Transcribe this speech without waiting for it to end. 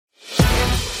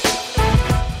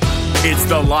It's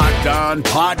the Locked On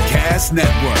Podcast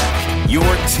Network, your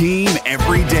team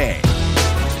every day.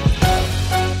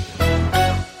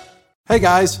 Hey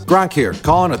guys, Gronk here,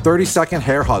 calling a 30-second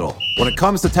hair huddle. When it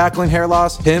comes to tackling hair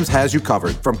loss, Hims has you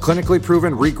covered. From clinically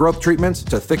proven regrowth treatments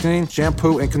to thickening,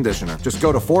 shampoo, and conditioner. Just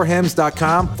go to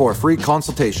 4hims.com for a free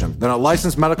consultation. Then a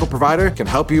licensed medical provider can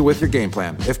help you with your game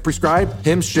plan. If prescribed,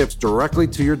 Hims ships directly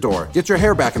to your door. Get your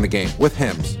hair back in the game with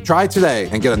Hims. Try today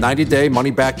and get a 90-day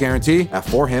money-back guarantee at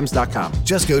 4hims.com.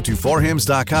 Just go to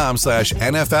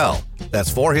 4hims.com/NFL.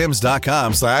 That's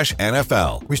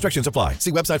 4hims.com/NFL. Restrictions apply.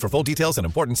 See website for full details and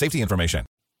important safety information.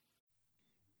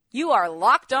 You are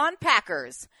Locked On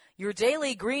Packers, your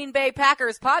daily Green Bay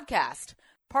Packers podcast,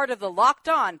 part of the Locked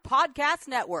On Podcast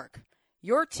Network,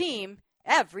 your team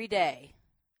every day.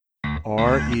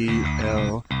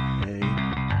 RELAX.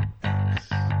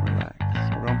 Relax.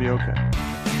 We're going to be okay.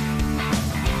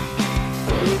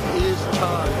 It is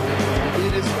time.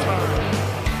 It is time.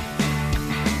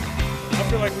 I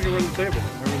feel like we can run the table.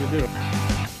 I really do.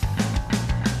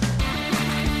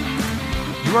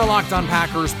 You are Locked On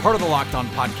Packers, part of the Locked On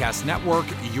Podcast Network,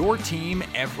 your team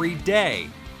every day.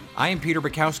 I am Peter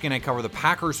Bukowski, and I cover the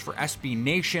Packers for SB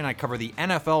Nation. I cover the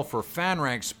NFL for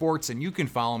FanRag Sports, and you can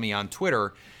follow me on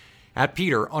Twitter at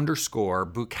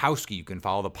Peter_Bukowski. You can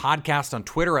follow the podcast on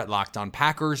Twitter at Locked On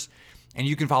Packers, and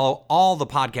you can follow all the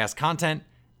podcast content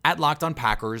at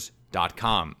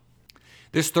LockedOnPackers.com.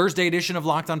 This Thursday edition of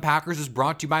Locked On Packers is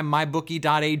brought to you by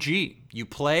MyBookie.ag. You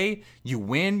play, you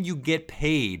win, you get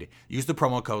paid. Use the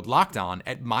promo code LOCKEDON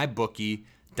at MyBookie.ag.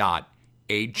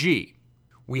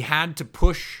 We had to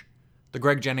push the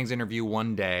Greg Jennings interview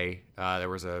one day. There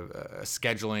was a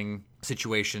scheduling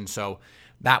situation, so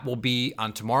that will be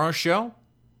on tomorrow's show.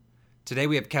 Today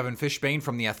we have Kevin Fishbain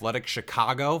from The Athletic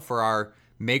Chicago for our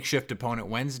makeshift opponent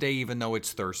Wednesday, even though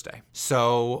it's Thursday.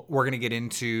 So we're going to get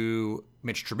into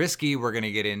Mitch Trubisky. We're going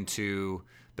to get into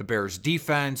the Bears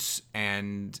defense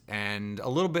and a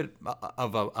little bit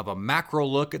of a macro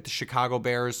look at the Chicago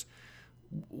Bears.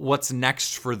 What's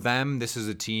next for them? This is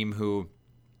a team who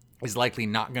is likely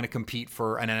not going to compete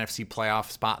for an NFC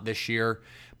playoff spot this year,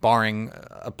 barring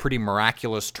a pretty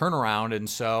miraculous turnaround. And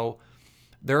so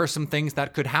there are some things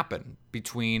that could happen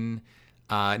between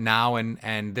now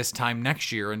and this time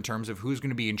next year in terms of who's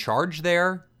going to be in charge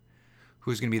there,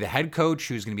 who's going to be the head coach,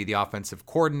 who's going to be the offensive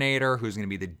coordinator, who's going to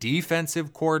be the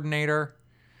defensive coordinator.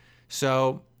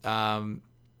 So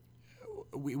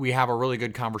we have a really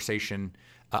good conversation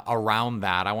around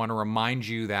that. I want to remind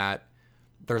you that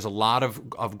there's a lot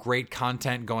of great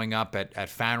content going up at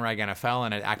FanRag NFL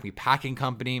and at Acme Packing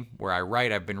Company, where I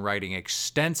write. I've been writing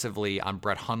extensively on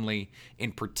Brett Hundley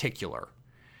in particular,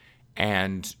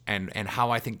 and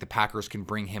how I think the Packers can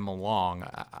bring him along.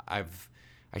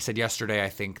 I said yesterday I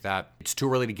think that it's too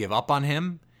early to give up on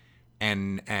him,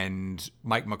 and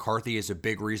Mike McCarthy is a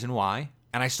big reason why,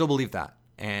 and I still believe that.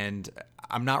 And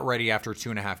I'm not ready after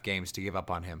 2.5 games to give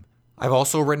up on him. I've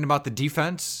also written about the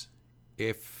defense.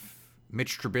 If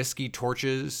Mitch Trubisky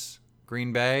torches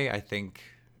Green Bay, I think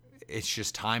it's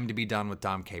just time to be done with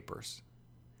Dom Capers.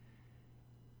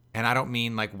 And I don't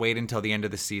mean like wait until the end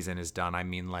of the season is done. I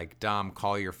mean like, Dom,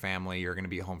 call your family. You're going to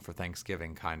be home for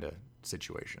Thanksgiving kind of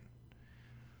situation.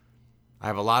 I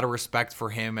have a lot of respect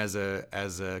for him as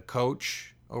a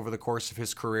coach over the course of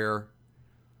his career.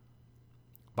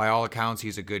 By all accounts,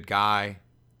 he's a good guy.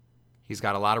 He's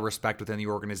got a lot of respect within the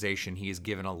organization. He has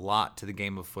given a lot to the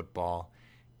game of football,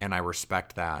 and I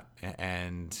respect that.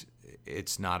 And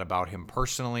it's not about him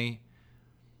personally.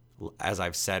 As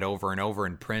I've said over and over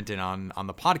in print and on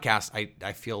the podcast,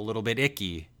 I feel a little bit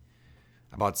icky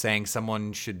about saying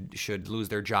someone should lose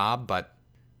their job, but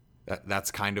that's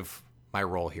kind of my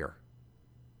role here,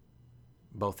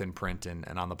 both in print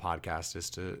and on the podcast, is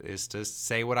to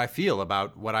say what I feel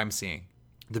about what I'm seeing.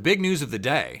 The big news of the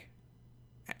day,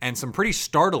 and some pretty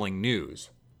startling news.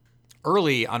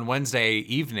 Early on Wednesday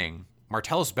evening,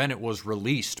 Martellus Bennett was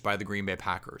released by the Green Bay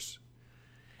Packers.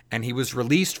 And he was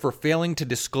released for failing to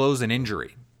disclose an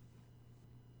injury.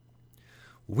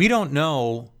 We don't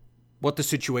know what the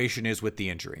situation is with the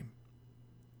injury.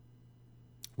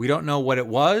 We don't know what it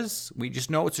was. We just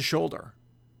know it's a shoulder.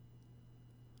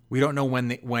 We don't know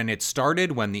when it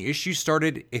started, when the issue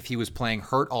started. If he was playing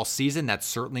hurt all season, that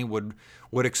certainly would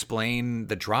explain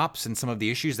the drops and some of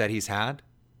the issues that he's had.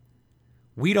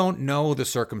 We don't know the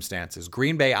circumstances.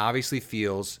 Green Bay obviously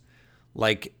feels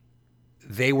like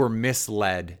they were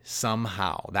misled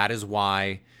somehow. That is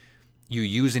why you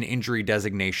use an injury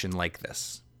designation like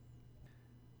this.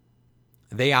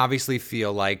 They obviously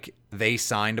feel like they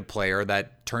signed a player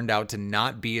that turned out to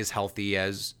not be as healthy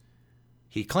as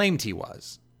he claimed he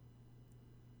was.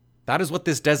 That is what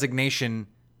this designation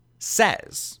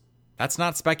says. That's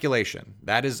not speculation.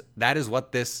 That is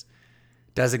what this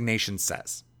designation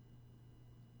says.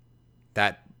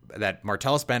 That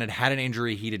Martellus Bennett had an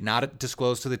injury he did not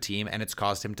disclose to the team, and it's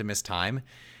caused him to miss time,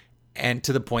 and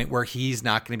to the point where he's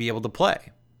not going to be able to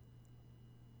play.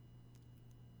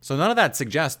 So none of that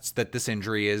suggests that this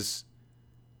injury is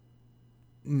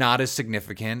not as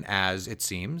significant as it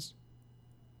seems.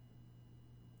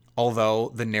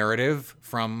 Although the narrative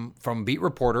from beat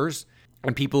reporters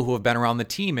and people who have been around the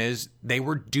team is they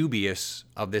were dubious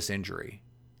of this injury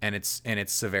and its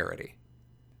severity.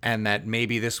 And that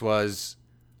maybe this was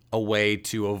a way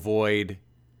to avoid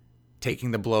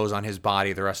taking the blows on his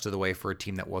body the rest of the way for a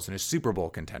team that wasn't a Super Bowl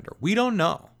contender. We don't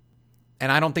know.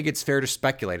 And I don't think it's fair to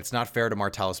speculate. It's not fair to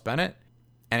Martellus Bennett,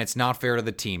 and it's not fair to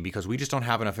the team because we just don't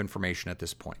have enough information at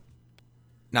this point.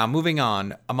 Now, moving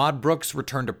on, Ahmad Brooks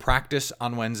returned to practice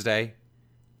on Wednesday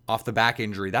off the back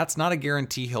injury. That's not a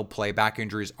guarantee he'll play. Back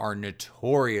injuries are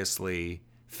notoriously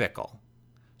fickle.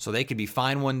 So they could be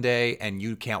fine one day and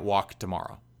you can't walk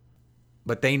tomorrow.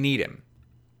 But they need him.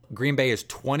 Green Bay is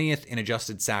 20th in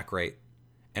adjusted sack rate,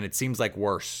 and it seems like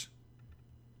worse.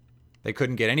 They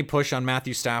couldn't get any push on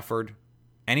Matthew Stafford,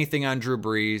 anything on Drew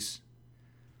Brees.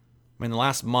 I mean, the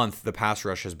last month, the pass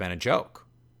rush has been a joke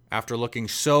after looking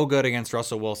so good against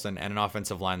Russell Wilson and an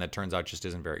offensive line that turns out just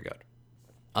isn't very good.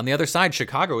 On the other side,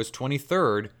 Chicago is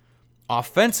 23rd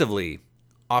offensively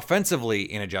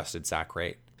in adjusted sack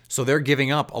rate. So they're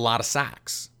giving up a lot of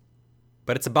sacks.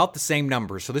 But it's about the same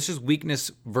numbers. So this is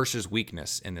weakness versus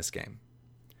weakness in this game.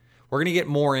 We're going to get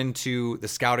more into the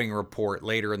scouting report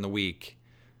later in the week.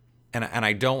 And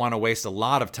I don't want to waste a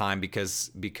lot of time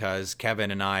because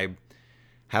Kevin and I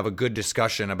have a good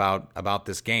discussion about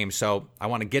this game. So I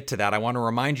want to get to that. I want to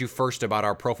remind you first about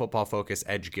our Pro Football Focus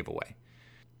Edge giveaway.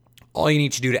 All you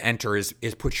need to do to enter is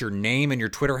put your name and your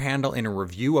Twitter handle in a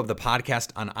review of the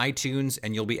podcast on iTunes,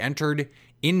 and you'll be entered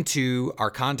into our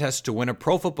contest to win a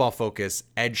Pro Football Focus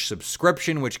Edge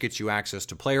subscription, which gets you access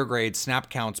to player grades, snap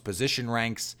counts, position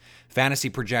ranks, fantasy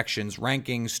projections,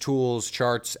 rankings, tools,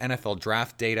 charts, NFL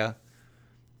draft data.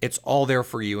 It's all there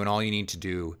for you, and all you need to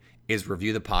do is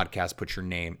review the podcast, put your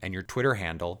name and your Twitter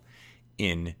handle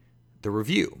in the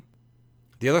review.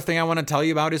 The other thing I want to tell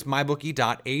you about is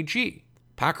mybookie.ag.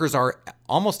 Packers are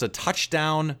almost a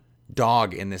touchdown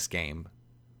dog in this game.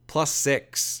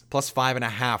 +6,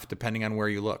 +5.5, depending on where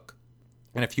you look.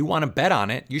 And if you want to bet on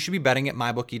it, you should be betting at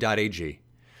mybookie.ag.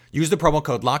 Use the promo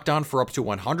code LOCKEDON for up to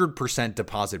 100%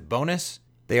 deposit bonus.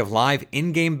 They have live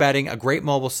in-game betting, a great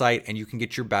mobile site, and you can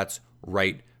get your bets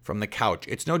right from the couch.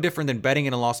 It's no different than betting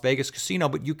in a Las Vegas casino,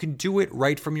 but you can do it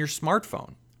right from your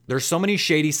smartphone. There's so many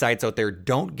shady sites out there.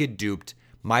 Don't get duped.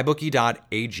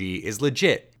 mybookie.ag is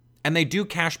legit. And they do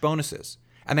cash bonuses.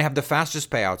 And they have the fastest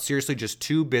payout. Seriously, just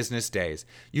 2 business days.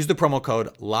 Use the promo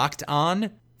code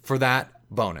LOCKEDON for that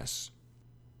bonus.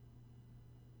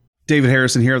 David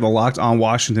Harrison here, the Locked On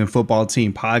Washington Football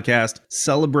Team podcast,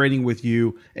 celebrating with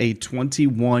you a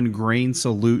 21 grain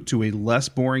salute to a less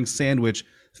boring sandwich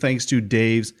thanks to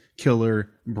Dave's Killer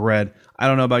Bread. I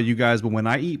don't know about you guys, but when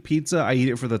I eat pizza, I eat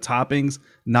it for the toppings,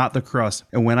 not the crust.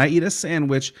 And when I eat a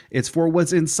sandwich, it's for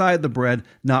what's inside the bread,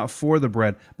 not for the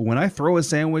bread. But when I throw a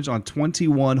sandwich on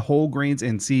 21 whole grains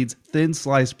and seeds, thin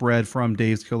sliced bread from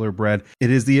Dave's Killer Bread, it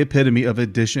is the epitome of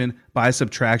addition by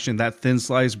subtraction. That thin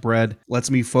sliced bread lets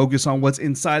me focus on what's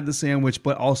inside the sandwich,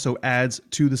 but also adds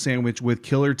to the sandwich with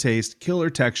killer taste,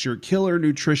 killer texture, killer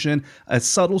nutrition, a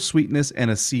subtle sweetness, and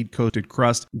a seed-coated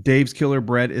crust. Dave's Killer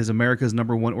Bread is America's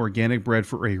 #1 organic bread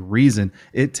for a reason.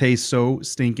 It tastes so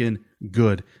stinking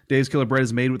good. Dave's Killer Bread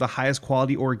is made with the highest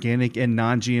quality organic and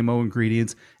non-GMO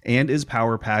ingredients and is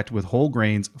power-packed with whole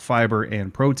grains, fiber,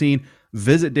 and protein.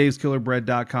 Visit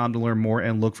daveskillerbread.com to learn more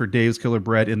and look for Dave's Killer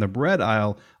Bread in the bread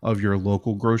aisle of your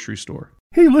local grocery store.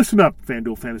 Hey, listen up,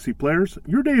 FanDuel Fantasy players.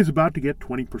 Your day is about to get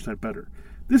 20% better.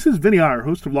 This is Vinny Iyer,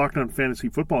 host of Locked On Fantasy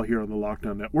Football here on the Locked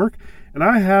On Network, and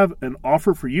I have an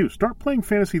offer for you. Start playing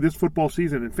fantasy this football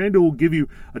season, and FanDuel will give you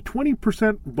a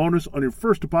 20% bonus on your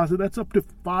first deposit. That's up to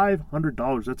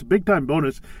 $500. That's a big-time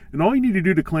bonus, and all you need to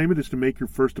do to claim it is to make your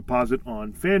first deposit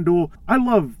on FanDuel. I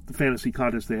love the fantasy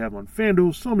contests they have on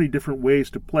FanDuel. So many different ways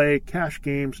to play, cash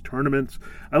games, tournaments.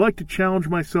 I like to challenge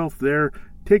myself there.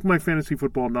 Take my fantasy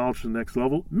football knowledge to the next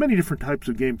level. Many different types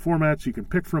of game formats you can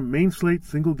pick from: main slate,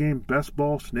 single game, best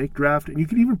ball, snake draft, and you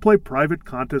can even play private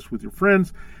contests with your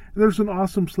friends. And there's an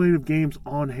awesome slate of games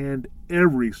on hand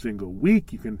every single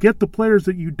week. You can get the players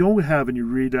that you don't have in your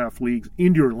redraft leagues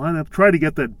into your lineup. Try to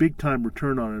get that big-time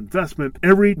return on investment.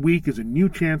 Every week is a new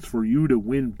chance for you to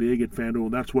win big at FanDuel,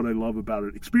 and that's what I love about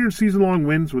it. Experience season-long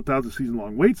wins without the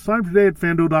season-long waits. Sign up today at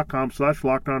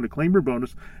FanDuel.com/LockedOn to claim your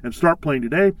bonus and start playing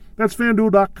today. That's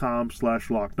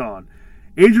FanDuel.com/LockedOn.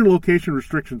 Age and location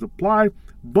restrictions apply.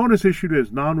 Bonus issued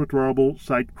as non-withdrawable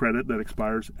site credit that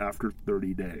expires after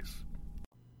 30 days.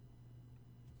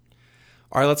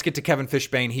 All right, let's get to Kevin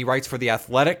Fishbain. He writes for The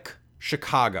Athletic,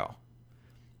 Chicago.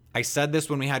 I said this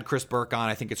when we had Chris Burke on.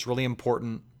 I think it's really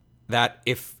important that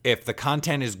if the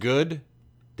content is good,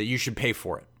 that you should pay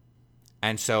for it.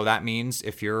 And so that means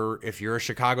if you're a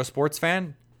Chicago sports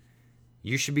fan,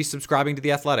 you should be subscribing to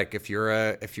The Athletic. If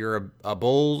you're a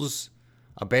Bulls,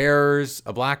 a Bears,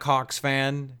 a Blackhawks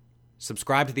fan,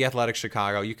 subscribe to The Athletic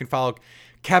Chicago. You can follow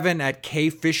Kevin at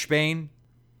KFishbain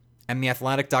and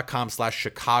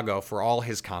theathletic.com/Chicago for all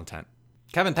his content.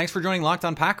 Kevin, thanks for joining Locked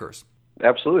On Packers.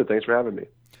 Absolutely. Thanks for having me.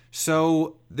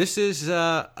 So this is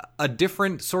a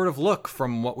different sort of look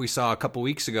from what we saw a couple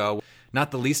weeks ago,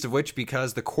 not the least of which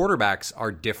because the quarterbacks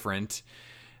are different.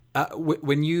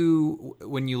 When you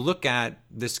look at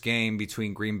this game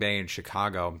between Green Bay and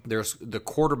Chicago, there's the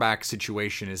quarterback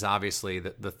situation is obviously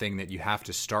the thing that you have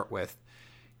to start with.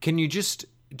 Can you just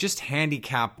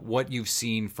handicap what you've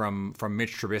seen from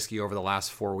Mitch Trubisky over the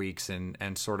last 4 weeks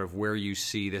and sort of where you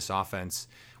see this offense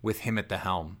with him at the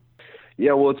helm?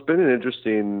 Yeah, well, it's been an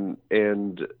interesting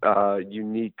and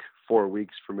unique 4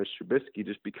 weeks for Mitch Trubisky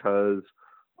just because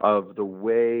of the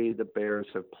way the Bears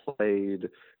have played,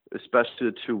 especially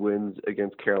the 2 wins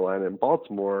against Carolina and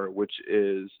Baltimore, which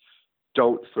is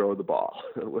don't throw the ball,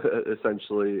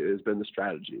 essentially has been the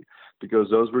strategy. Because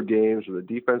those were games where the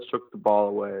defense took the ball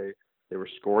away, they were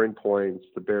scoring points,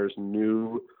 the Bears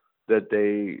knew that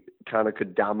they kind of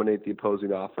could dominate the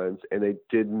opposing offense, and they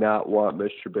did not want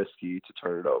Mitch Trubisky to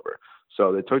turn it over.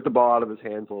 So they took the ball out of his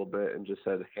hands a little bit and just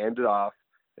said, hand it off,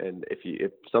 and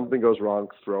if something goes wrong,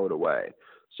 throw it away.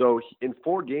 So in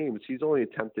 4 games, he's only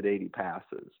attempted 80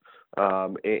 passes,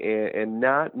 and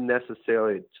not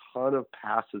necessarily a ton of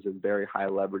passes in very high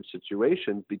leverage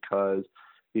situations because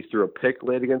he threw a pick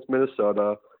late against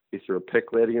Minnesota, he threw a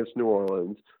pick late against New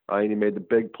Orleans, and he made the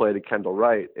big play to Kendall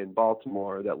Wright in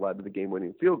Baltimore that led to the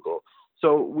game-winning field goal.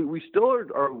 So we still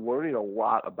are learning a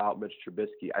lot about Mitch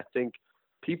Trubisky. I think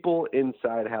people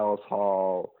inside Hallis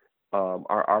Hall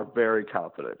are very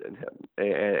confident in him,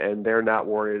 and they're not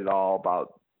worried at all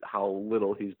about how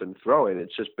little he's been throwing.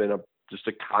 It's just been a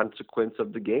consequence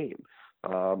of the game.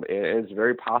 And it's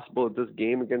very possible that this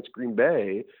game against Green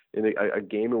Bay, in a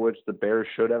game in which the Bears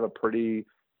should have a pretty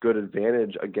good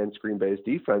advantage against Green Bay's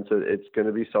defense, it's going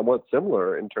to be somewhat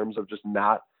similar in terms of just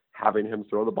not having him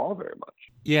throw the ball very much.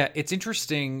 Yeah, it's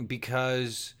interesting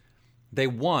because they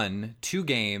won 2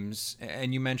 games,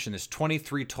 and you mentioned this,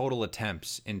 23 total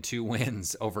attempts in 2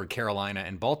 wins over Carolina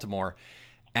and Baltimore.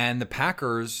 And the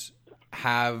Packers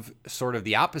have sort of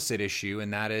the opposite issue,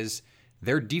 and that is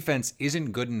their defense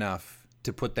isn't good enough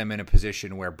to put them in a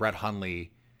position where Brett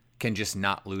Hundley can just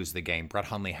not lose the game. Brett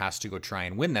Hundley has to go try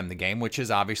and win them the game, which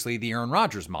is obviously the Aaron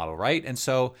Rodgers model, right? And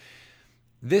so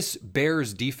this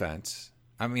Bears defense,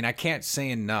 I mean, I can't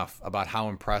say enough about how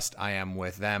impressed I am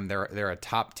with them. They're a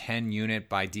top 10 unit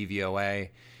by DVOA,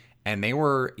 and they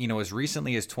were, as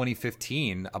recently as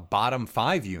 2015, a bottom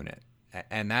 5 unit.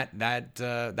 And that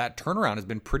turnaround has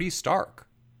been pretty stark.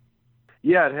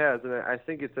 Yeah, it has. And I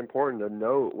think it's important to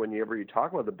note whenever you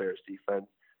talk about the Bears defense,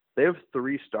 they have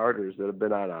 3 starters that have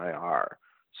been on IR.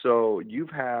 So you've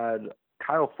had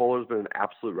Kyle Fuller's been an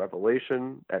absolute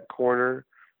revelation at corner.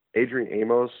 Adrian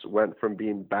Amos went from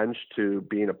being benched to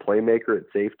being a playmaker at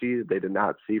safety. They did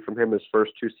not see from him his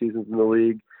first 2 seasons in the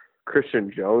league.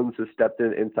 Christian Jones has stepped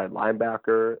in inside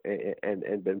linebacker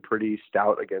and been pretty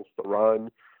stout against the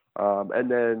run.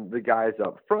 And then the guys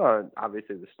up front,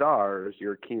 obviously the stars,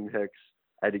 your Akeem Hicks,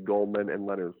 Eddie Goldman, and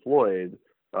Leonard Floyd,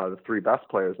 the 3 best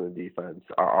players in the defense,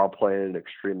 are all playing at an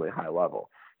extremely high level.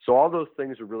 So all those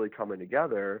things are really coming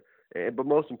together. But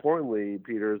most importantly,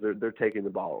 Peter, they're taking the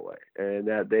ball away. And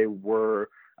that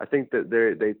I think that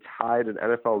they tied an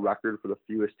NFL record for the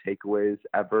fewest takeaways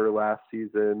ever last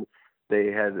season. They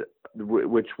had,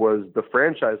 which was the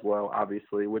franchise low,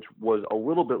 obviously, which was a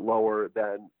little bit lower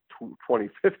than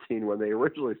 2015 when they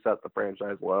originally set the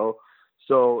franchise low.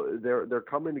 So they're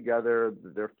coming together.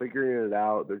 They're figuring it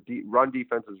out. Their run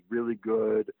defense is really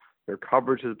good. Their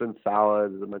coverage has been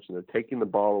solid. As I mentioned, they're taking the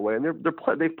ball away, and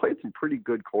they've played some pretty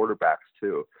good quarterbacks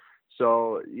too.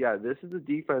 So yeah, this is a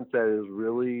defense that is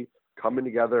really coming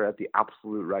together at the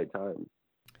absolute right time.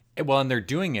 Well, and they're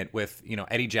doing it with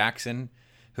Eddie Jackson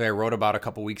who I wrote about a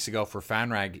couple weeks ago for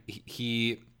FanRag,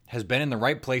 he has been in the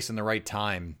right place in the right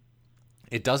time.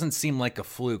 It doesn't seem like a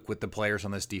fluke with the players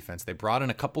on this defense. They brought in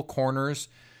a couple corners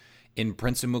in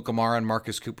Prince Amukamara and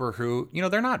Marcus Cooper, who,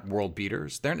 they're not world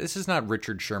beaters. This is not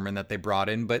Richard Sherman that they brought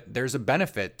in, but there's a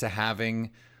benefit to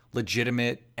having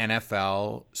legitimate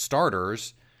NFL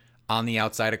starters on the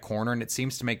outside of corner, and it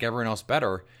seems to make everyone else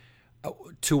better.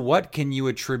 To what can you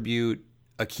attribute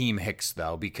Akeem Hicks,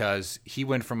 though? Because he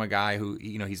went from a guy who,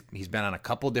 he's been on a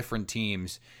couple different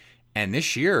teams, and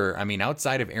this year,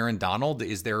 outside of Aaron Donald,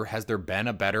 has there been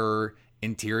a better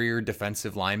interior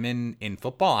defensive lineman in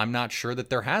football? I'm not sure that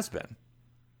there has been.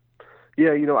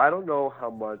 Yeah, I don't know how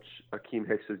much Akeem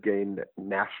Hicks has gained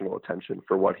national attention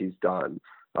for what he's done.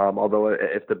 Although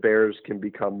if the Bears can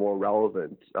become more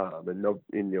relevant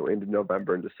into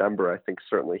November and December, I think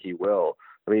certainly he will.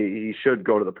 He should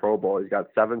go to the Pro Bowl. He's got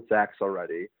 7 sacks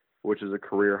already, which is a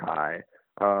career high.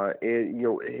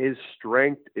 And his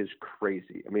strength is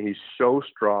crazy. He's so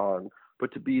strong,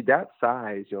 but to be that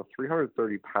size,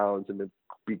 330 pounds, and to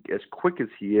be as quick as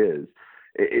he is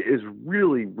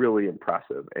really, really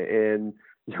impressive. And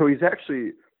he's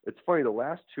actually, it's funny, the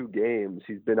last 2 games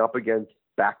he's been up against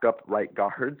backup right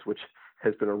guards, which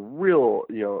has been a real,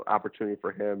 opportunity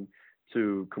for him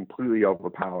to completely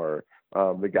overpower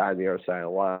the guy on the other side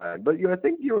of the line. But I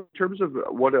think in terms of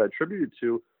what I attribute it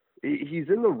to, he's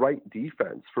in the right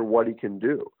defense for what he can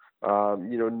do.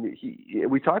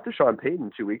 We talked to Sean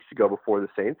Payton 2 weeks ago before the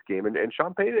Saints game, and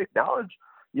Sean Payton acknowledged,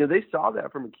 they saw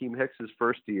that from Akeem Hicks'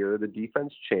 first year. The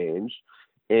defense changed,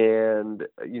 and,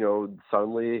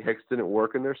 suddenly Hicks didn't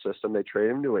work in their system. They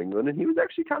traded him to New England, and he was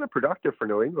actually kind of productive for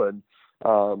New England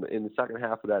in the second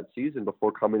half of that season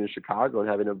before coming to Chicago and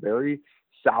having a very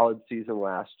solid season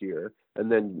last year,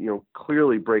 and then,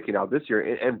 clearly breaking out this year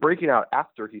and breaking out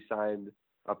after he signed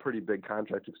a pretty big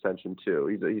contract extension too.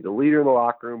 He's a leader in the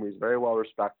locker room. He's very well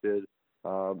respected.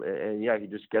 And he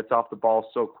just gets off the ball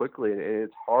so quickly, and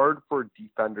it's hard for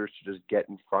defenders to just get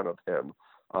in front of him.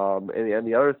 And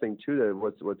the other thing too,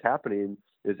 that what's happening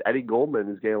is Eddie Goldman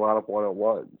is getting a lot of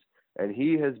one-on-ones, and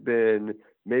he has been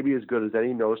maybe as good as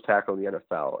any nose tackle in the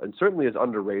NFL, and certainly as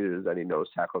underrated as any nose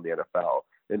tackle in the NFL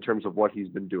in terms of what he's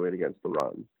been doing against the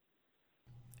run.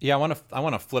 Yeah, I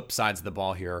want to flip sides of the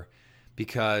ball here,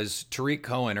 because Tariq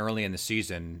Cohen early in the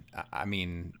season,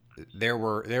 there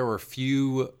were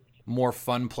few more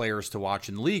fun players to watch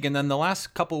in the league, and then the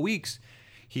last couple of weeks,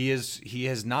 he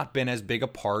has not been as big a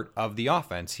part of the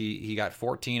offense. He got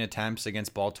 14 attempts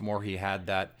against Baltimore. He had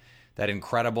that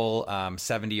incredible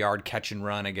 70-yard catch and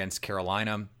run against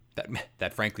Carolina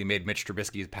that frankly made Mitch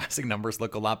Trubisky's passing numbers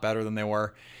look a lot better than they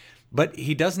were. But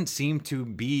he doesn't seem to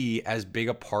be as big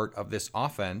a part of this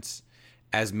offense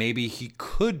as maybe he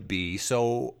could be.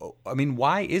 So,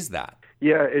 why is that?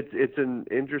 Yeah, it's an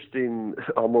interesting,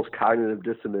 almost cognitive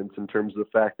dissonance in terms of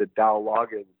the fact that Dow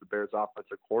Loggins, the Bears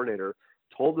offensive coordinator,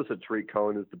 told us that Tariq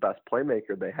Cohen is the best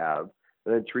playmaker they have.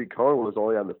 And then Tariq Cohen was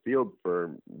only on the field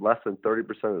for less than 30%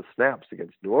 of the snaps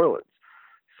against New Orleans.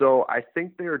 So I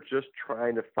think they're just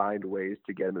trying to find ways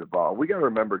to get him involved. We got to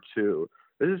remember, too,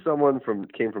 this is someone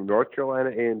came from North Carolina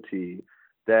A&T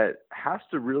that has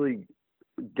to really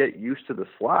get used to the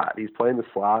slot. He's playing the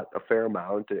slot a fair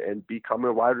amount and becoming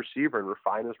a wide receiver and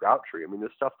refine his route tree. This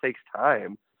stuff takes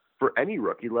time for any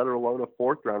rookie, let alone a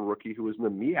 4th-round rookie who was in the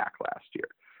MEAC last year.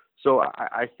 So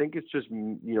I think it's just,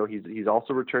 he's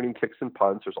also returning kicks and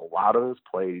punts. There's a lot of his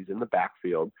plays in the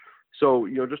backfield. So,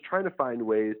 just trying to find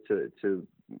ways to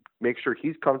make sure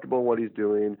he's comfortable in what he's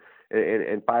doing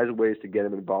and find ways to get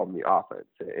him involved in the offense.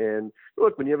 And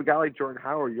look, when you have a guy like Jordan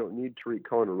Howard, you don't need Tariq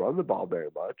Cohen to run the ball very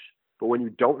much. But when you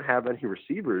don't have any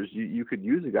receivers, you could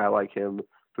use a guy like him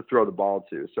to throw the ball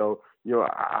to. So,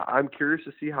 I'm curious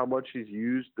to see how much he's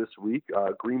used this week.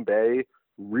 Green Bay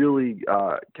really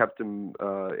kept him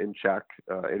in check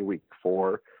in week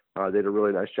 4. They did a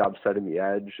really nice job setting the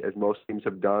edge, as most teams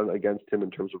have done against him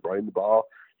in terms of running the ball.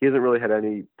 He hasn't really had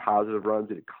any positive runs.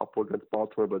 He had a couple against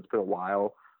Baltimore, but it's been a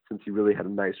while since he really had a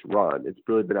nice run. It's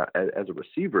really been as a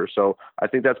receiver. So I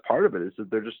think that's part of it, is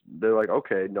that they're like,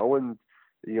 okay, no one,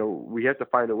 we have to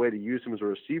find a way to use him as a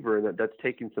receiver, and that's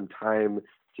taking some time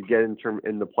to get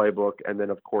in the playbook, and then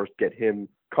of course get him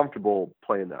comfortable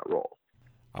playing that role.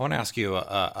 I want to ask you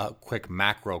a quick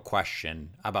macro question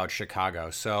about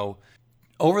Chicago. So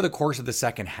over the course of the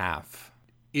second half,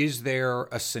 is there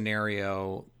a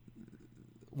scenario?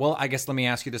 Well, I guess let me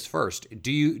ask you this first.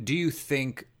 Do you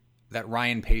think that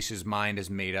Ryan Pace's mind is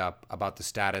made up about the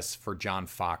status for John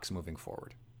Fox moving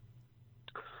forward?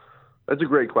 That's a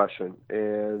great question,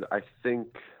 and I think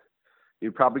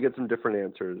you probably get some different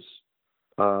answers.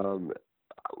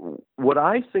 what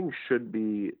I think should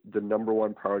be the number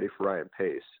one priority for Ryan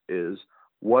Pace is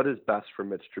what is best for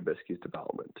Mitch Trubisky's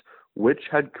development. Which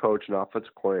head coach and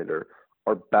offensive coordinator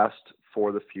are best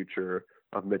for the future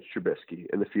of Mitch Trubisky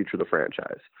and the future of the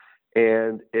franchise?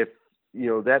 And if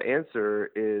that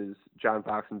answer is John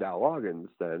Fox and Dow Loggins,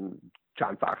 then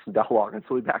John Fox and Dow Loggins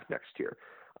will be back next year.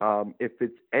 If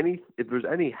there's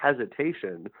any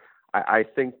hesitation, I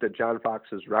think that John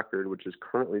Fox's record, which is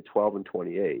currently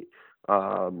 12-28,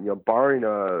 barring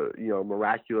a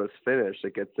miraculous finish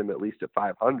that gets him at least at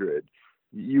 500,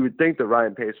 you would think that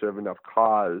Ryan Pace would have enough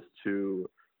cause to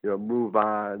move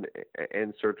on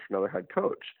and search for another head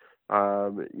coach.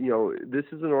 This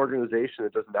is an organization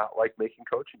that does not like making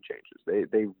coaching changes.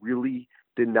 They really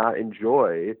did not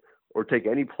enjoy or take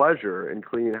any pleasure in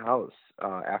cleaning house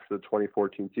after the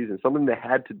 2014 season, something they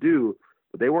had to do,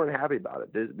 but they weren't happy about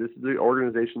it. This is an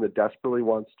organization that desperately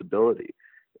wants stability.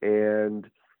 And,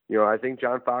 I think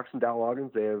John Fox and Dow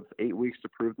Loggins, they have 8 weeks to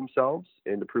prove themselves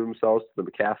and to prove themselves to the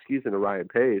McCaskies and to Ryan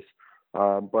Pace.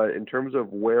 But in terms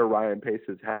of where Ryan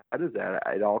Pace's head is at,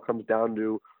 it all comes down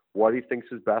to what he thinks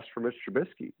is best for Mitch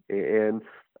Trubisky. And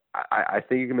I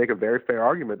think you can make a very fair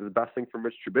argument that the best thing for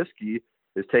Mitch Trubisky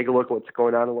is take a look at what's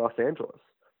going on in Los Angeles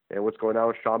and what's going on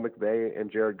with Sean McVay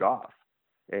and Jared Goff,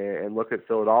 and look at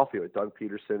Philadelphia with Doug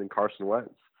Peterson and Carson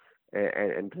Wentz,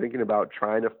 and thinking about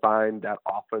trying to find that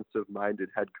offensive-minded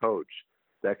head coach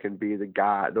that can be the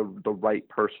guy, the right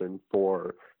person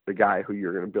for the guy who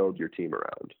you're going to build your team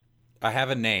around. I have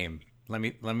a name. Let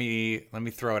me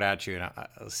throw it at you, and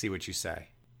I'll see what you say.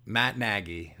 Matt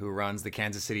Nagy, who runs the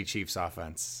Kansas City Chiefs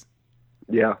offense.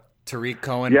 Yeah. Tariq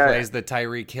Cohen plays the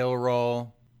Tyreek Hill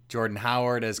role. Jordan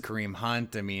Howard as Kareem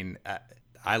Hunt. I mean,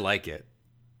 I like it.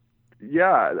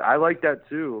 Yeah, I like that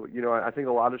too. I think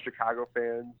a lot of Chicago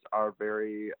fans are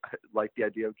very like the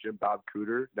idea of Jim Bob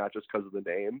Cooter, not just because of the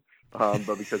name,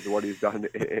 but because of what he's done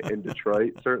in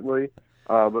Detroit, certainly.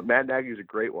 But Matt Nagy is a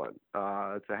great one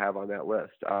to have on that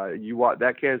list.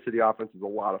 That Kansas City offense is a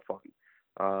lot of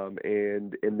fun,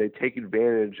 and they take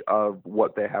advantage of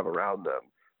what they have around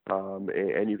them,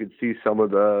 and you can see some of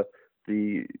the.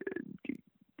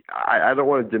 I don't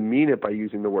want to demean it by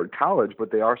using the word college, but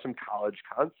they are some college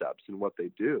concepts in what they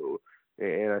do.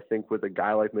 And I think with a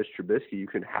guy like Mitch Trubisky, you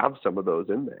can have some of those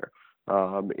in there.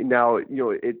 Now,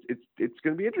 it's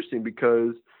going to be interesting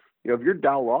because, if you're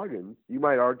Dow Loggins, you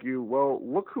might argue, well,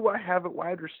 look who I have at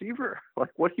wide receiver. Like,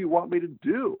 what do you want me to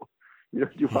do? Do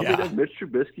you want me to have Mitch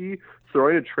Trubisky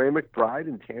throwing to Trey McBride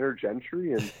and Tanner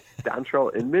Gentry and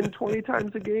Dontrell Inman 20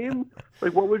 times a game?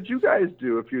 Like, what would you guys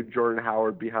do if you had Jordan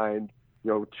Howard behind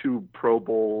two Pro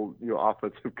Bowl,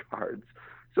 offensive guards?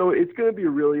 So it's going to be a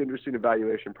really interesting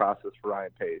evaluation process for Ryan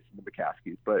Pace and the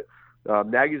McCaskies. But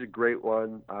Nagy's a great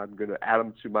one. I'm going to add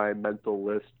him to my mental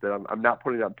list that I'm not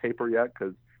putting on paper yet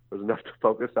because there's enough to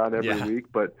focus on every week.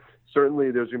 But certainly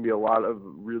there's going to be a lot of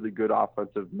really good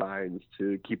offensive minds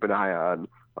to keep an eye on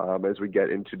as we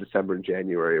get into December and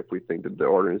January if we think that the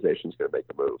organization is going to make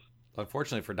a move.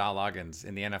 Unfortunately for Dow Loggins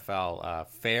in the NFL,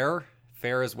 fair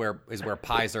is where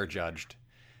pies are judged.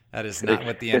 That is not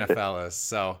what the NFL is.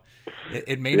 So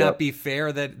it may not be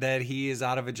fair that he is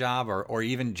out of a job, or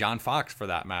even John Fox for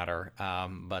that matter.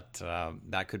 But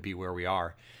that could be where we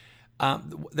are.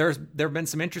 There have been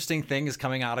some interesting things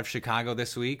coming out of Chicago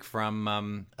this week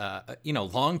from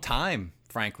long time,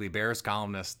 frankly, Bears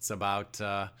columnists about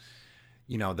the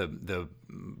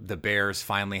Bears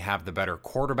finally have the better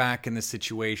quarterback in this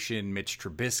situation. Mitch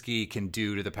Trubisky can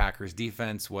do to the Packers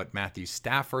defense what Matthew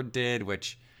Stafford did,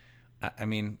 which, I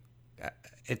mean,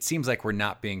 it seems like we're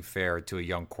not being fair to a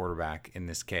young quarterback in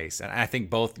this case. And I think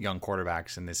both young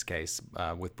quarterbacks in this case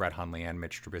with Brett Hundley and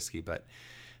Mitch Trubisky. But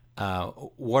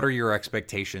what are your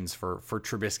expectations for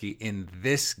Trubisky in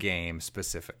this game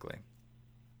specifically?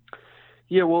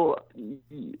 Yeah, well,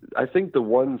 I think the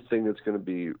one thing that's going to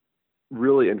be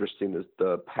really interesting is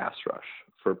the pass rush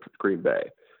for Green Bay.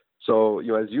 So,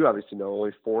 as you obviously know,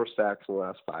 only 4 sacks in the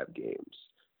last 5 games.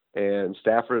 And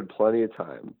Stafford had plenty of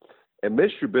time. And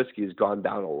Mitch Trubisky has gone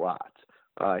down a lot.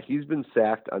 He's been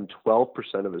sacked on 12%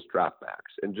 of his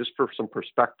dropbacks. And just for some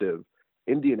perspective,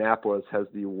 Indianapolis has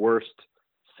the worst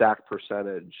sack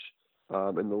percentage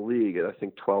in the league at, I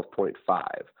think, 12.5.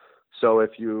 So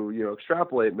if you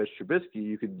extrapolate Mitch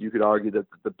Trubisky, you could argue that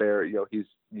the Bear, he's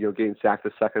getting sacked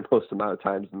the second most amount of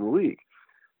times in the league.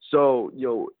 So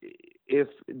if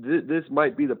this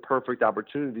might be the perfect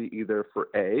opportunity either for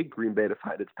A, Green Bay to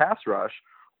find its pass rush,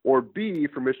 or B,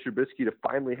 for Mitch Trubisky to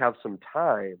finally have some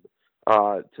time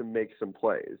to make some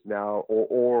plays now,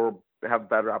 or have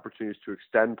better opportunities to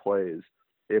extend plays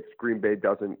if Green Bay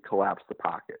doesn't collapse the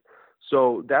pocket.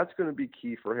 So that's going to be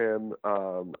key for him.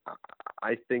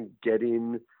 I think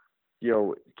getting,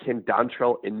 can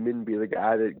Dontrell Inman be the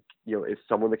guy that, is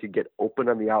someone that could get open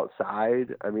on the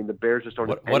outside? I mean, the Bears just don't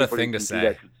have what a anybody thing who to can do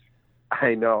say. that.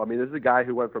 I know. I mean, this is a guy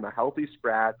who went from a healthy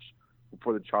scratch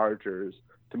for the Chargers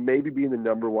to maybe being the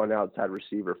number one outside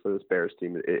receiver for this Bears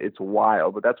team. It's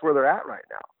wild, but that's where they're at right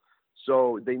now.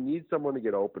 So they need someone to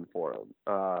get open for him,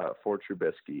 for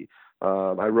Trubisky.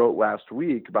 I wrote last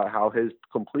week about how his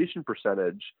completion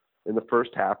percentage in the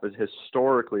first half is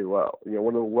historically low,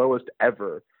 one of the lowest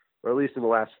ever, or at least in the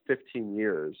last 15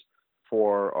 years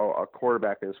for a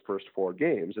quarterback in his first 4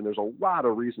 games. And there's a lot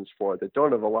of reasons for it that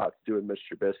don't have a lot to do with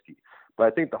Mr. Trubisky. But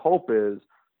I think the hope is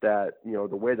that,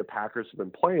 the way the Packers have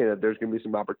been playing it, there's going to be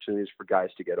some opportunities for guys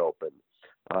to get open.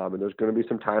 And there's going to be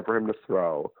some time for him to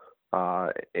throw.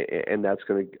 And that's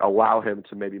going to allow him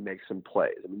to maybe make some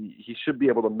plays. I mean, he should be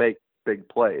able to make big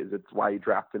plays. It's why you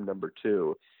drafted him number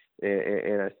 2.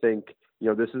 And I think,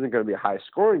 this isn't going to be a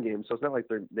high-scoring game, so it's not like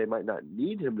they might not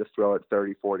need him to throw it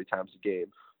 30, 40 times a game,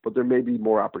 but there may be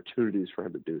more opportunities for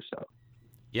him to do so.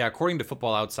 Yeah, according to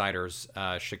Football Outsiders,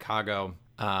 the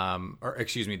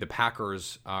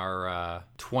Packers are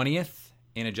 20th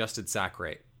in adjusted sack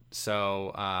rate.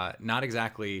 So not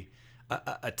exactly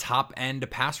a top end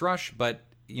pass rush, but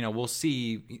we'll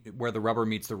see where the rubber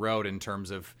meets the road in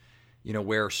terms of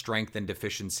where strength and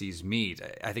deficiencies meet.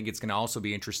 I think it's going to also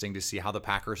be interesting to see how the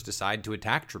Packers decide to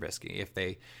attack Trubisky.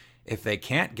 If they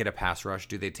can't get a pass rush,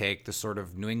 do they take the sort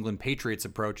of New England Patriots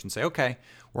approach and say, okay,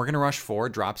 we're going to rush 4,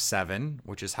 drop 7,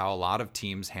 which is how a lot of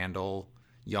teams handle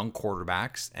young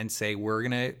quarterbacks, and say we're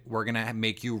gonna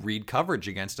make you read coverage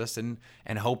against us and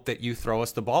hope that you throw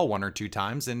us the ball 1 or 2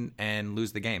 times and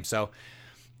lose the game. So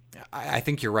I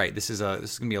think you're right. This is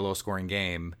gonna be a low scoring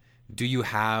game. Do you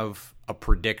have a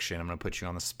prediction? I'm gonna put you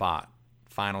on the spot.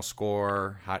 Final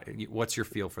score. What's your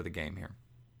feel for the game here?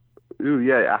 Ooh,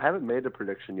 yeah, I haven't made a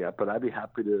prediction yet, but I'd be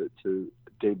happy to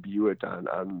debut it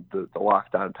on the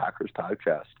Locked On Packers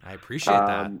podcast. I appreciate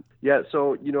that. Yeah,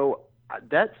 so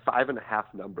that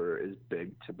 5.5 number is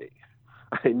big to me.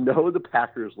 I know the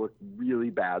Packers looked really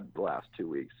bad the last 2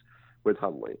 weeks with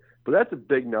Hundley, but that's a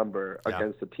big number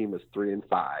against a team that's 3-5,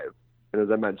 and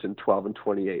as I mentioned,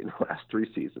 12-28 in the last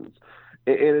 3 seasons.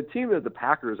 And a team that the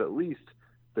Packers, at least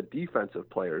the defensive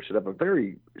players, should have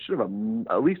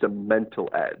at least a mental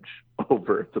edge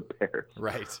over the Bears.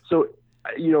 Right. So,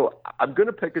 I'm going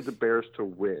to pick the Bears to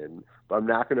win, but I'm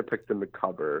not going to pick them to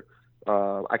cover.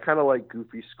 I kind of like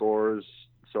goofy scores,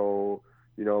 so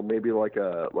maybe like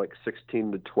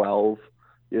 16-12,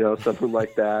 something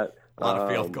like that. A lot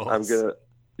of field goals.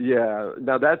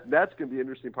 Now that's gonna be an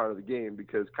interesting part of the game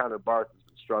because Connor Barth has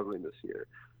been struggling this year,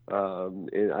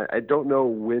 and I don't know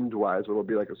wind-wise what it'll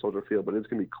be like at Soldier Field, but it's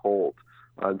gonna be cold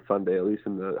on Sunday, at least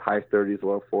in the high 30s,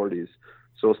 low 40s.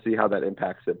 So we'll see how that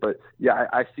impacts it. But yeah,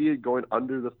 I see it going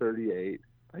under the 38.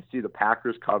 I see the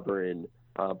Packers covering.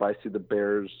 But I see the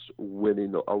Bears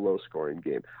winning a low-scoring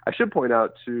game. I should point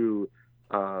out, too,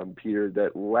 Peter,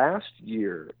 that last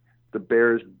year the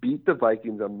Bears beat the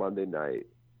Vikings on Monday night,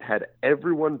 had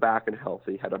everyone back and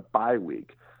healthy, had a bye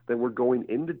week, then were going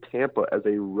into Tampa as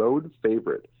a road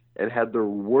favorite and had their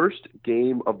worst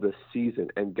game of the season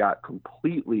and got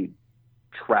completely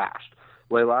trashed.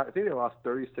 I think they lost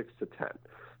 36-10.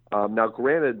 Now,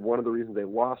 granted, one of the reasons they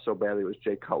lost so badly was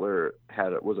Jay Cutler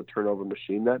was a turnover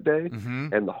machine that day,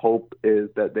 and the hope is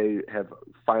that they have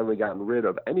finally gotten rid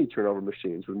of any turnover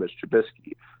machines with Mitch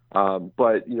Trubisky.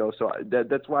 But so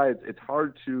that's why it's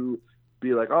hard to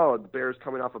be like, oh, the Bears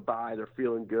coming off a bye, they're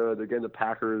feeling good, they're getting the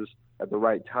Packers at the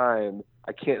right time.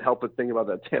 I can't help but think about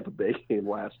that Tampa Bay game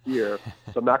last year,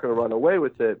 so I'm not going to run away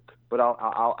with it. But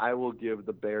I will give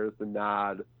the Bears the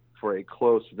nod for a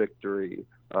close victory.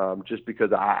 Just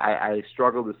because I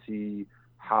struggle to see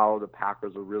how the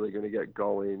Packers are really going to get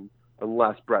going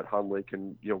unless Brett Hundley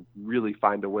can really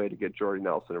find a way to get Jordy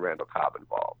Nelson and Randall Cobb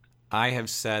involved. I have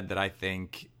said that I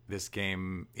think this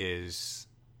game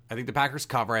I think the Packers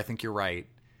cover. I think you're right.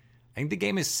 I think the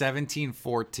game is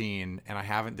 17-14, and I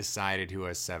haven't decided who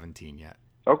has 17 yet.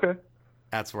 Okay.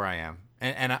 That's where I am.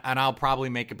 And I'll probably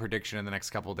make a prediction in the next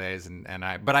couple of days,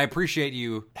 but I appreciate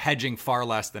you hedging far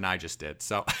less than I just did.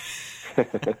 So,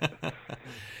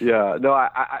 yeah, no,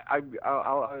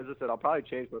 I'll as I said, I'll probably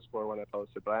change my score when I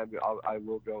post it, but I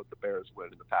will go with the Bears win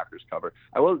and the Packers cover.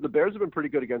 The Bears have been pretty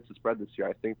good against the spread this year.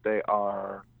 I think they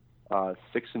are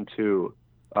 6-2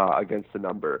 against the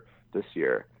number this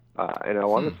year, and I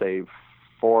want to say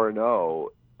 4-0.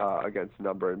 Against the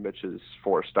number in Mitch's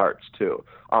 4 starts too.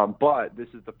 But this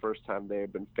is the first time they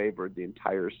have been favored the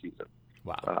entire season.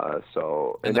 Wow.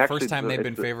 And the first time they've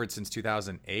been favored since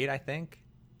 2008, I think,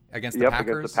 against the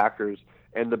Packers. Against the Packers.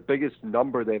 and the biggest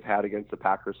number they've had against the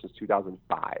Packers since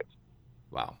 2005.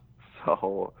 Wow.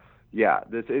 So, yeah,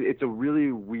 it's a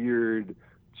really weird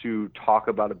to talk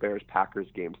about a Bears-Packers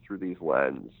game through these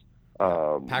lenses.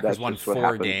 Packers won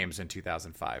 4 games in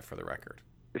 2005, for the record.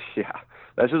 Yeah,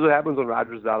 that's just what happens when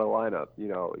Rodgers is out of the lineup.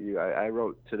 I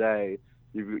wrote today,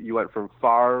 you went from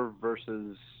Favre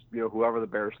versus whoever the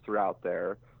Bears threw out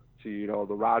there to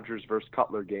the Rodgers versus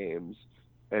Cutler games,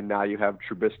 and now you have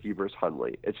Trubisky versus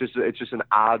Hundley. It's just an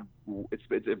odd.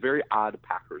 It's a very odd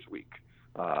Packers week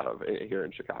here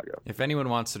in Chicago. If anyone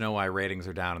wants to know why ratings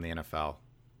are down in the NFL,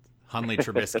 Hundley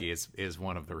Trubisky is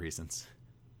one of the reasons.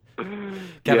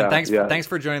 Kevin, thanks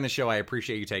for joining the show. I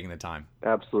appreciate you taking the time.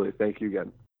 Absolutely. Thank you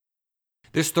again.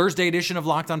 This Thursday edition of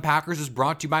Locked On Packers is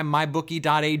brought to you by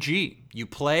MyBookie.ag. You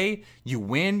play, you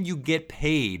win, you get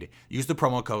paid. Use the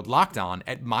promo code LOCKEDON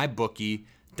at MyBookie.ag.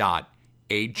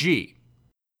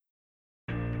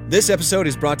 This episode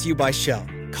is brought to you by Shell.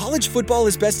 College football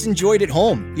is best enjoyed at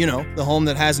home. The home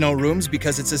that has no rooms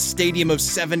because it's a stadium of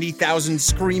 70,000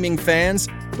 screaming fans.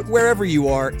 But wherever you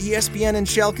are, ESPN and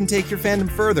Shell can take your fandom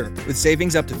further with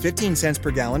savings up to 15 cents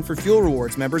per gallon for fuel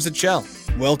rewards members at Shell.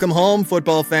 Welcome home,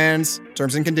 football fans.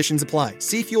 Terms and conditions apply.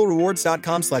 See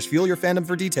fuelrewards.com/fuelyourfandom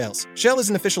for details. Shell is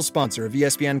an official sponsor of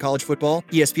ESPN College Football.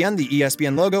 ESPN, the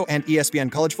ESPN logo, and ESPN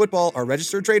College Football are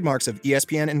registered trademarks of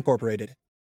ESPN Incorporated.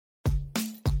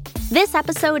 This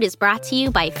episode is brought to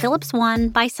you by Philips One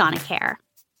by Sonicare.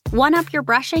 One up your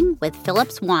brushing with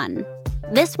Philips One.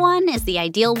 This one is the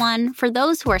ideal one for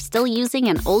those who are still using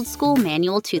an old-school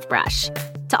manual toothbrush.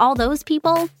 To all those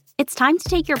people, it's time to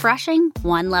take your brushing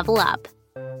one level up.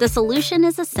 The solution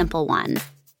is a simple one.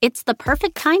 It's the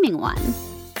perfect timing one.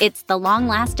 It's the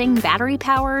long-lasting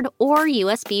battery-powered or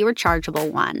USB rechargeable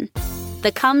one.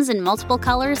 That comes in multiple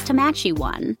colors to match you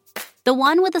one. The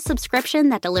one with a subscription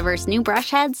that delivers new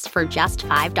brush heads for just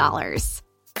 $5.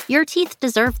 Your teeth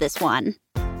deserve this one.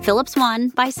 Philips One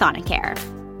by Sonicare.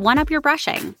 One up your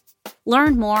brushing.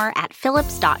 Learn more at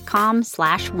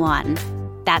philips.com/one.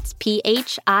 That's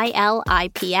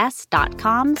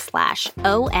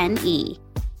PHILIPS.com/ONE.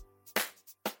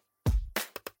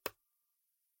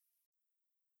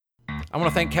 I want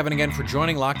to thank Kevin again for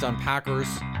joining Locked On Packers.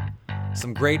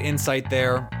 Some great insight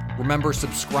there. Remember,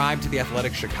 subscribe to The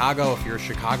Athletic Chicago if you're a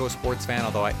Chicago sports fan,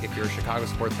 although if you're a Chicago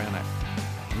sports fan, I'm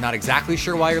not exactly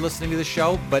sure why you're listening to the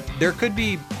show, but there could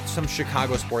be some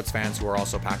Chicago sports fans who are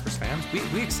also Packers fans.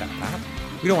 We accept that.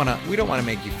 We don't want to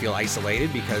make you feel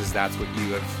isolated because that's what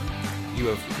you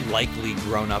have likely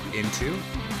grown up into.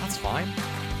 That's fine.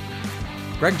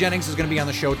 Greg Jennings is going to be on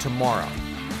the show tomorrow.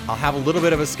 I'll have a little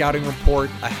bit of a scouting report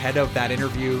ahead of that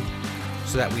interview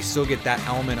so that we still get that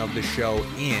element of the show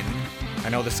in. I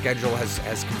know the schedule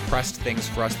has compressed things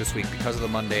for us this week because of the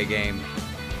Monday game.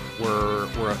 We're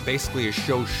basically a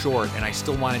show short, and I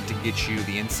still wanted to get you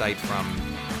the insight from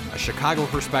a Chicago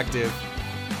perspective.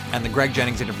 And the Greg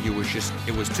Jennings interview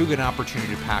was too good an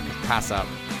opportunity to pass up.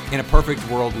 In a perfect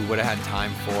world, we would have had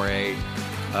time for a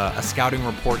scouting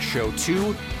report show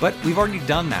too, but we've already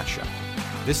done that show.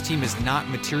 This team is not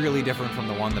materially different from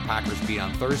the one the Packers beat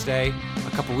on Thursday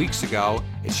a couple weeks ago.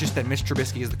 It's just that Mitch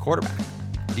Trubisky is the quarterback.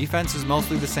 The defense is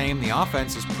mostly the same. The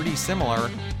offense is pretty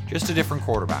similar, just a different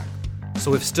quarterback.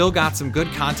 So we've still got some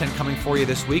good content coming for you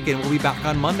this week, and we'll be back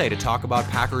on Monday to talk about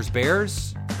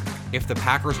Packers-Bears, if the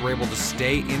Packers were able to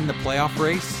stay in the playoff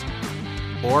race,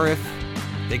 or if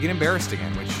they get embarrassed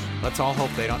again, which let's all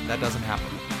hope that doesn't happen.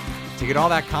 To get all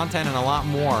that content and a lot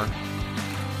more,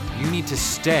 you need to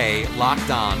stay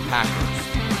locked on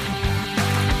Packers.